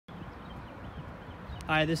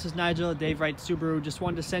Hi, this is Nigel at Dave Wright Subaru. Just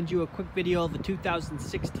wanted to send you a quick video of the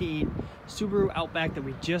 2016 Subaru Outback that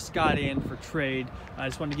we just got in for trade. I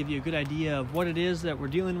just wanted to give you a good idea of what it is that we're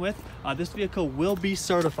dealing with. This vehicle will be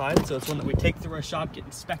certified, so it's one that we take through our shop, get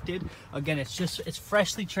inspected. Again, it's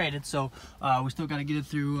freshly traded, so we still got to get it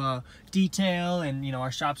through detail, and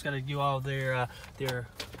our shop's got to do all their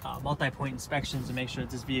multi-point inspections to make sure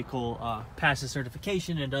that this vehicle passes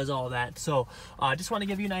certification and does all that. So I just want to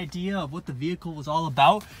give you an idea of what the vehicle was all about.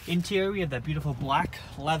 Interior, we have that beautiful black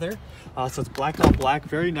leather, so it's black on black,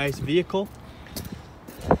 very nice vehicle.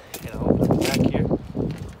 Open the back here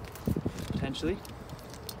potentially.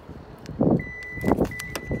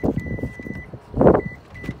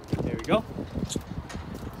 There we go.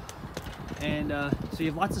 And so you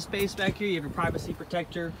have lots of space back here. You have your privacy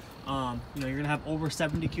protector. You're gonna have over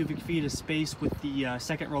 70 cubic feet of space with the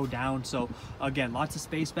second row down. So again, lots of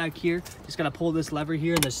space back here. Just gotta pull this lever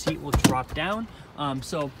here and the seat will drop down.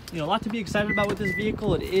 So a lot to be excited about with this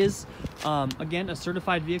vehicle. It is again a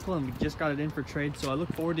certified vehicle, and we just got it in for trade. So I look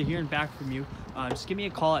forward to hearing back from you. Just give me a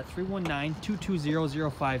call at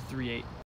 319-220-0538.